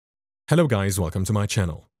Hello guys, welcome to my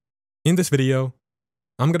channel. In this video,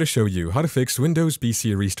 I'm going to show you how to fix Windows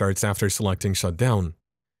PC restarts after selecting Shutdown.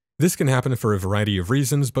 This can happen for a variety of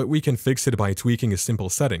reasons, but we can fix it by tweaking a simple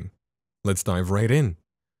setting. Let's dive right in.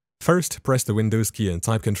 First, press the Windows key and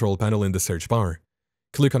type Control Panel in the search bar.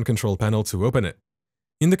 Click on Control Panel to open it.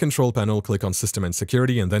 In the Control Panel, click on System and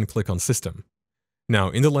Security and then click on System. Now,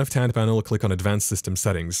 in the left-hand panel, click on Advanced System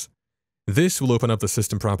Settings. This will open up the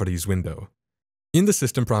System Properties window. In the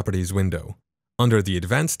System Properties window, under the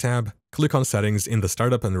Advanced tab, click on Settings in the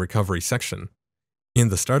Startup and Recovery section. In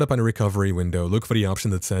the Startup and Recovery window, look for the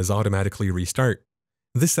option that says Automatically Restart.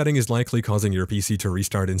 This setting is likely causing your PC to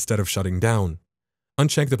restart instead of shutting down.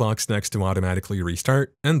 Uncheck the box next to Automatically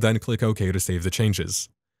Restart, and then click OK to save the changes.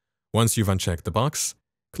 Once you've unchecked the box,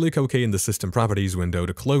 click OK in the System Properties window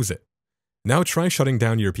to close it. Now try shutting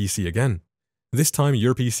down your PC again. This time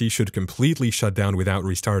your PC should completely shut down without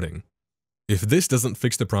restarting. If this doesn't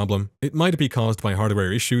fix the problem, it might be caused by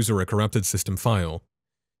hardware issues or a corrupted system file.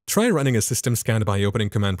 Try running a system scan by opening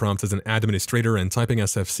Command Prompt as an administrator and typing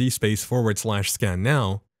sfc/scan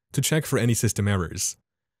now to check for any system errors.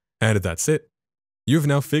 And that's it. You've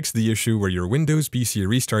now fixed the issue where your Windows PC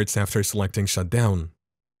restarts after selecting Shutdown.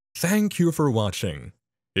 Thank you for watching.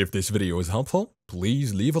 If this video was helpful,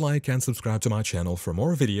 please leave a like and subscribe to my channel for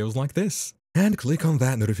more videos like this. And click on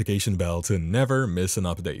that notification bell to never miss an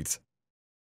update.